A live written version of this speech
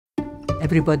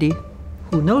Everybody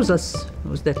who knows us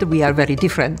knows that we are very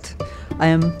different. I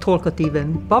am talkative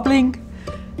and bubbling,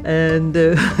 and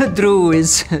Drew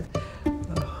is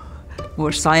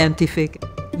more scientific.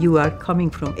 You are coming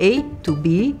from A to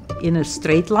B in a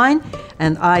straight line,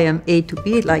 and I am A to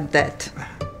B like that.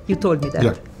 You told me that.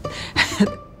 Yeah.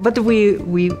 But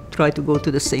we try to go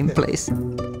to the same place.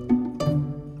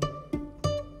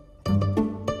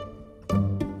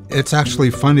 It's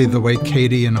actually funny the way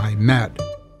Katie and I met.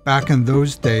 Back in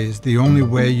those days, the only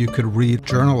way you could read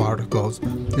journal articles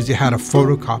is you had to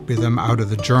photocopy them out of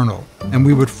the journal. And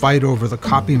we would fight over the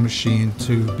copy machine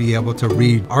to be able to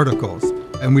read articles.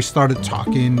 And we started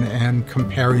talking and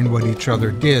comparing what each other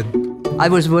did. I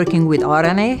was working with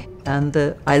RNA,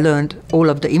 and I learned all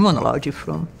of the immunology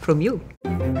from you.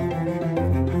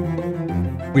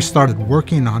 We started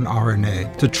working on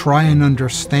RNA to try and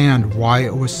understand why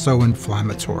it was so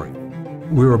inflammatory.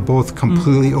 We were both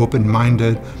completely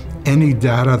open-minded. Any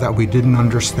data that we didn't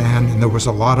understand, and there was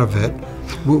a lot of it,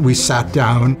 we sat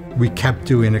down, we kept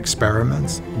doing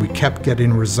experiments, we kept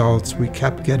getting results, we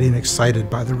kept getting excited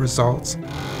by the results.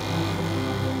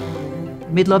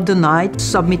 Middle of the night,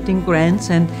 submitting grants,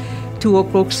 and 2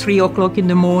 o'clock, 3 o'clock in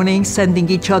the morning, sending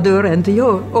each other, and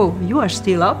you are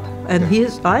still up, and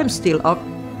I am still up.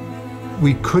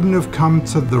 We couldn't have come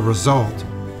to the result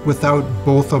without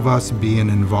both of us being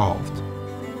involved.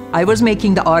 I was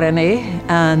making the RNA,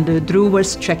 and Drew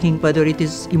was checking whether it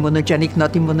is immunogenic,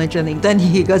 not immunogenic. Then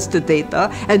he got the data,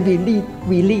 and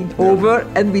we leaned over,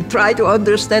 and we try to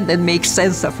understand and make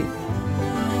sense of it.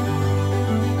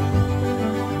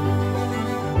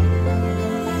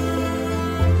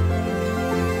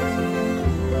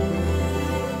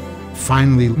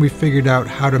 Finally, we figured out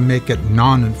how to make it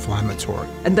non-inflammatory.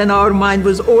 And then our mind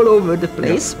was all over the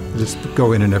place. Yeah. Just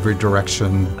going in every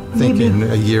direction, thinking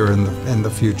a year in the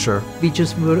future. We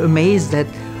just were amazed that,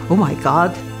 oh my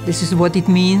God, this is what it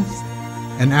means.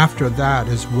 And after that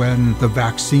is when the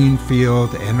vaccine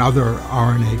field and other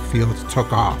RNA fields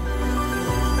took off.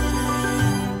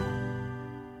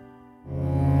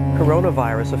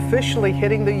 Coronavirus officially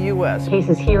hitting the U.S.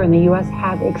 Cases here in the U.S.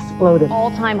 have exploded.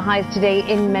 All-time highs today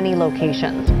in many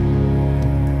locations.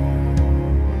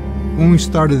 When we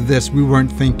started this, we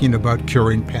weren't thinking about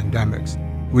curing pandemics.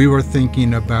 We were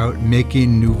thinking about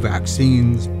making new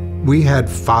vaccines. We had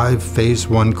 5 phase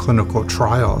 1 clinical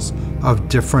trials of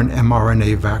different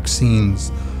mRNA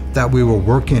vaccines that we were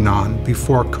working on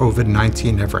before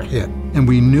COVID-19 ever hit. And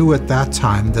we knew at that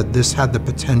time that this had the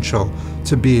potential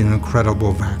to be an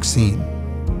incredible vaccine.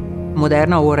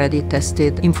 Moderna already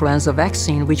tested influenza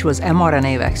vaccine, which was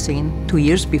mRNA vaccine, 2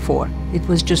 years before. It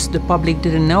was just the public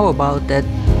didn't know about that.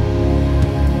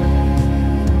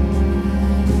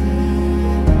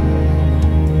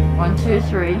 One, 2,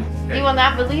 3. You will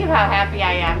not believe how happy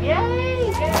I am. Yay!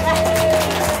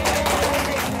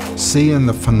 Seeing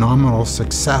the phenomenal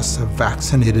success of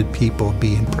vaccinated people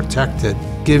being protected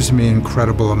gives me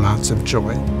incredible amounts of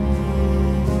joy.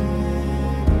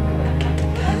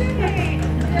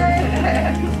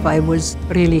 I was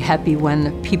really happy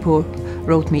when people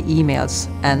wrote me emails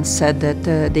and said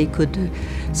that they could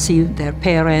see their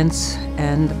parents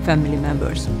and family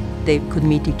members. They could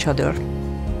meet each other.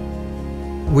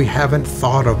 We haven't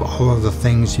thought of all of the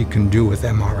things you can do with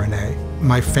mRNA.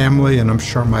 My family, and I'm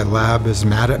sure my lab, is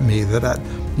mad at me that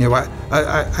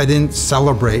I didn't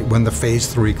celebrate when the phase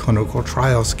 3 clinical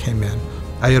trials came in.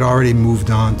 I had already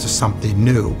moved on to something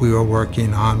new. We were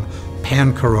working on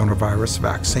pan-coronavirus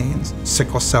vaccines,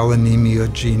 sickle cell anemia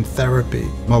gene therapy,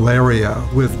 malaria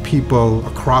with people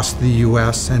across the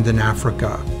US and in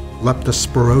Africa,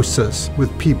 leptospirosis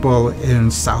with people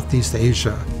in Southeast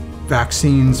Asia,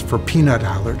 vaccines for peanut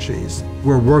allergies.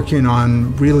 We're working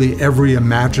on really every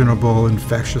imaginable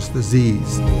infectious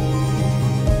disease.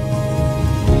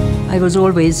 I was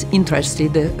always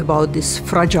interested about this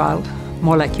fragile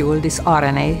molecule, this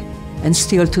RNA, and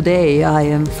still today I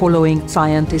am following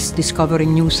scientists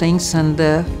discovering new things, and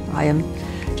I am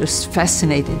just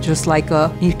fascinated, just like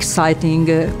an exciting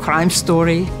crime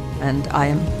story, and I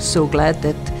am so glad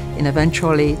that it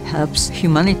eventually helps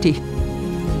humanity.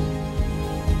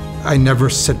 I never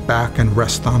sit back and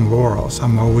rest on laurels.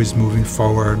 I'm always moving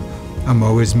forward. I'm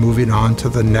always moving on to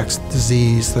the next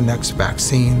disease, the next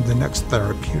vaccine, the next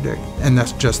therapeutic, and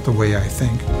that's just the way I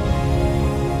think.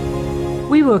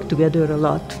 We worked together a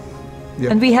lot,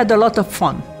 and we had a lot of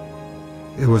fun.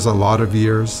 It was a lot of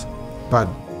years, but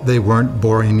they weren't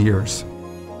boring years.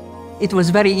 It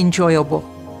was very enjoyable.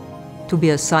 To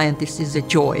be a scientist is a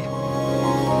joy.